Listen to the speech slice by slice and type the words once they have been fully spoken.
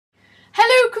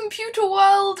Hello computer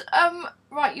world!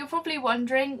 Right, you're probably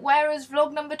wondering, where has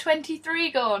vlog number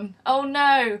 23 gone? Oh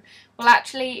no! Well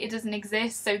actually it doesn't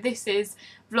exist, so this is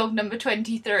vlog number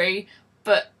 23,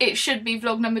 but it should be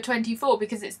vlog number 24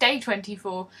 because it's day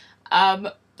 24.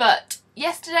 But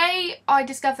yesterday I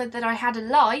discovered that I had a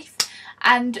life,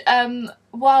 and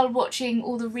while watching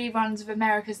all the reruns of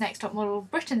America's Next Top Model,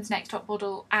 Britain's Next Top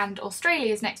Model and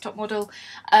Australia's Next Top Model,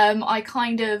 I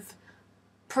kind of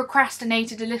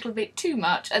procrastinated a little bit too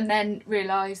much and then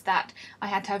realised that I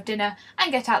had to have dinner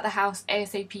and get out the house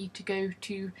ASAP to go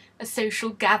to a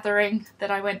social gathering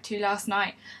that I went to last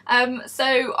night.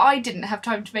 So I didn't have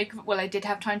time to make, well I did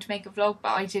have time to make a vlog,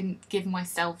 but I didn't give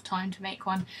myself time to make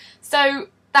one. So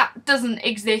that doesn't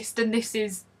exist, and this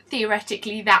is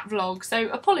theoretically that vlog, so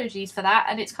apologies for that.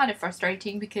 And it's kind of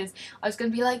frustrating because I was going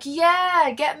to be like,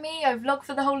 yeah, get me, I vlog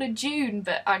for the whole of June,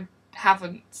 but I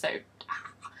haven't, so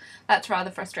that's rather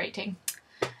frustrating.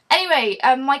 Anyway,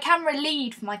 my camera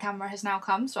lead for my camera has now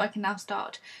come, so I can now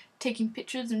start taking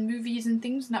pictures and movies and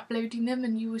things and uploading them,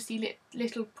 and you will see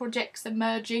little projects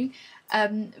emerging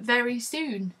very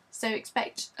soon. So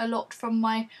expect a lot from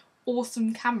my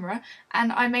awesome camera,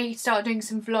 and I may start doing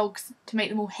some vlogs to make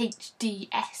them all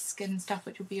HD-esque and stuff,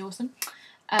 which will be awesome.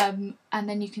 And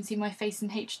then you can see my face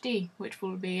in HD, which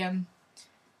will be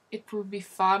it will be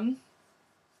fun.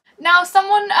 Now,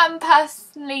 someone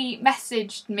personally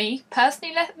messaged me,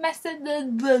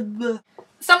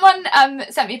 someone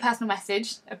sent me a personal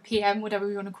message, a PM, whatever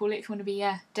you want to call it, if you want to be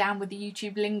down with the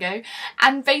YouTube lingo,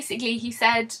 and basically he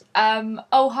said,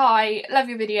 oh hi, love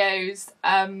your videos,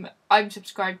 I'm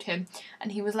subscribed to him,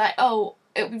 and he was like, oh,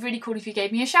 it would be really cool if you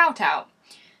gave me a shout out.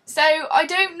 So I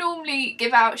don't normally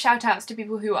give out shout outs to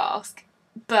people who ask,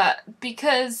 but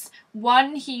because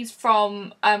one, he's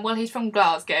from, well, he's from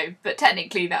Glasgow, but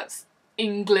technically that's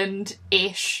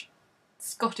England-ish.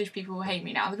 Scottish people will hate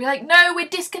me now. They'll be like, no, we're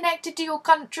disconnected to your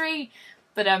country.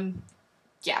 But,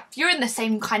 yeah, you're in the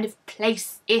same kind of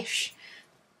place-ish.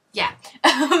 Yeah.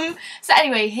 So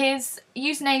anyway, his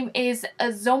username is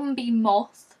a zombie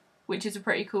moth, which is a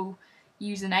pretty cool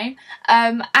username.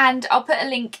 And I'll put a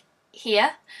link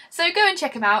here, so go and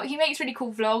check him out. He makes really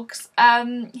cool vlogs.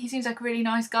 He seems like a really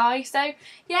nice guy, so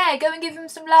yeah, go and give him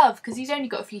some love, because he's only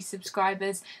got a few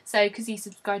subscribers. So because he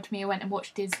subscribed to me, I went and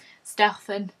watched his stuff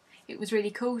and it was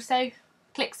really cool, so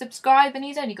click subscribe, and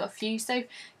he's only got a few, so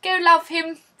go love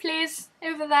him please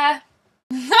over there.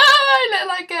 I look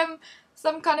like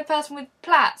some kind of person with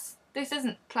plaits. This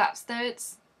isn't plaits though,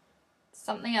 it's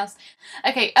something else.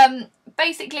 Okay,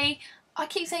 basically, I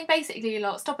keep saying basically a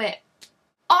lot, stop it.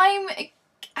 I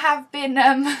have been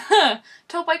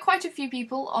told by quite a few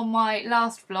people on my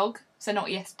last vlog, so not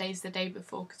yesterday's, the day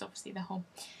before, because obviously the whole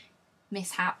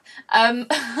mishap. I've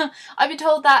been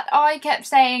told that I kept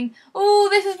saying, oh,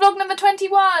 this is vlog number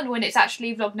 21, when it's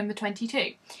actually vlog number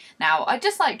 22. Now, I'd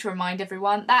just like to remind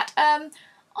everyone that I'm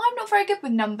not very good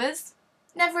with numbers.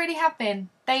 Never really have been.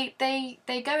 They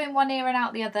go in one ear and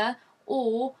out the other,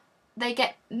 or they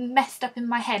get messed up in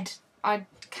my head. I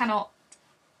cannot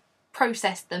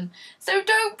process them, so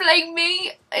don't blame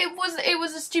me. It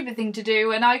was a stupid thing to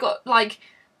do, and I got like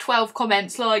 12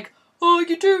 comments like, oh,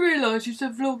 you do realise you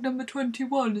said vlog number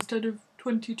 21 instead of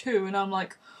 22, and I'm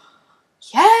like,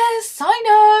 yes, I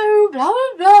know, blah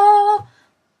blah blah,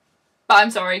 but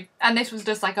I'm sorry. And this was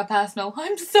just like a personal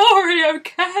I'm sorry,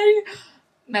 okay,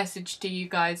 message to you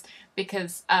guys,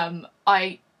 because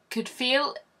I could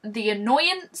feel the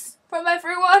annoyance from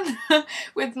everyone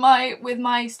with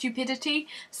my stupidity,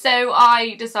 so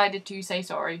I decided to say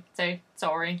sorry. So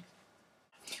sorry.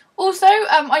 Also,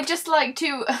 I'd just like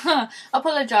to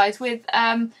apologise with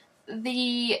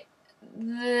the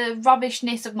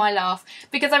rubbishness of my laugh,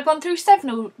 because I've gone through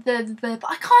several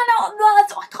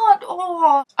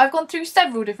I've gone through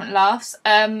several different laughs,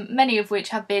 many of which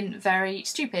have been very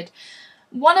stupid.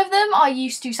 One of them, I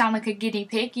used to sound like a guinea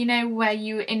pig, you know, where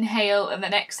you inhale and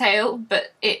then exhale,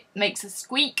 but it makes a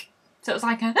squeak. So it was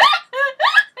like a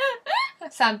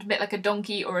it sounded a bit like a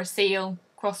donkey or a seal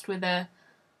crossed with a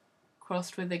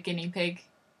guinea pig.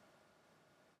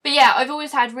 But yeah, I've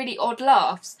always had really odd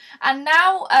laughs, and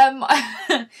now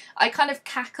I kind of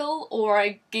cackle or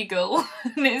I giggle,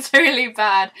 and it's really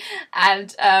bad,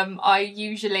 and I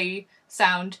usually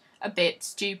sound a bit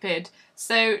stupid.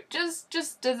 So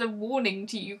just as a warning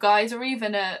to you guys, or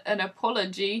even an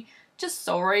apology, just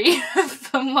sorry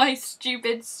for my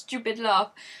stupid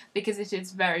laugh, because it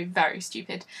is very, very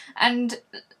stupid. And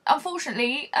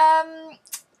unfortunately,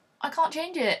 I can't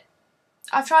change it.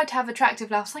 I've tried to have attractive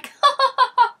laughs like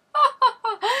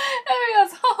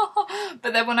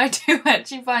but then when I do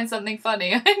actually find something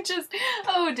funny, I just,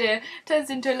 oh dear, turns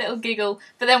into a little giggle.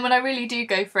 But then when I really do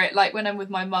go for it, like when I'm with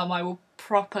my mum, I will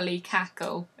properly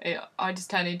cackle. I just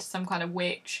turn into some kind of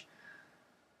witch.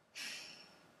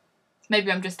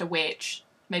 Maybe I'm just a witch.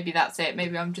 Maybe that's it.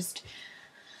 Maybe I'm just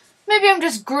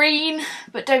green,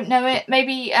 but don't know it.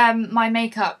 Maybe my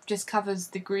makeup just covers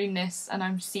the greenness and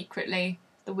I'm secretly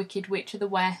the Wicked Witch of the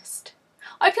West.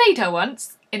 I played her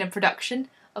once in a production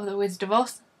of The Wizard of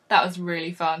Oz. That was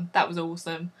really fun. That was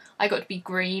awesome. I got to be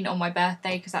green on my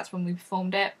birthday because that's when we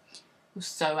performed it. It was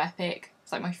so epic.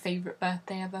 It's like my favourite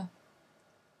birthday ever.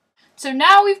 So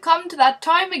now we've come to that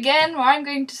time again where I'm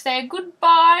going to say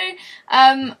goodbye.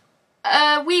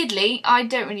 Weirdly, I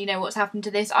don't really know what's happened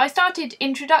to this. I started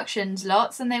introductions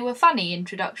lots and they were funny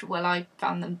introductions. Well, I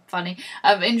found them funny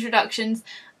introductions,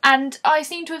 and I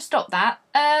seem to have stopped that.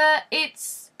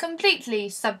 It's completely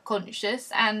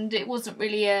subconscious and it wasn't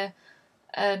really a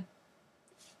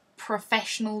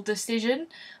professional decision,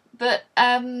 but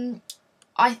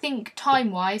I think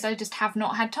time-wise I just have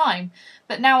not had time.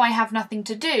 But now I have nothing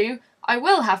to do, I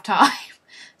will have time.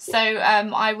 So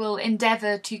I will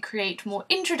endeavour to create more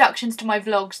introductions to my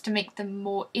vlogs to make them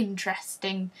more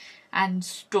interesting and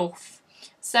stuff.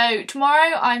 So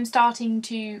tomorrow I'm starting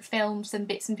to film some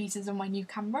bits and pieces on my new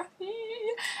camera,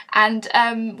 and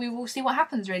we will see what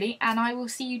happens really. And I will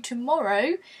see you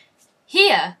tomorrow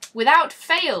here without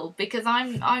fail, because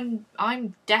I'm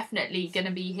definitely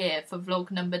gonna be here for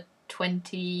vlog number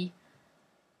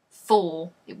 24.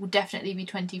 It will definitely be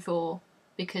 24.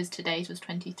 Because today's was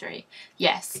 23.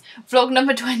 Yes, vlog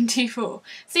number 24.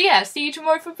 So yeah, see you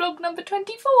tomorrow for vlog number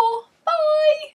 24. Bye!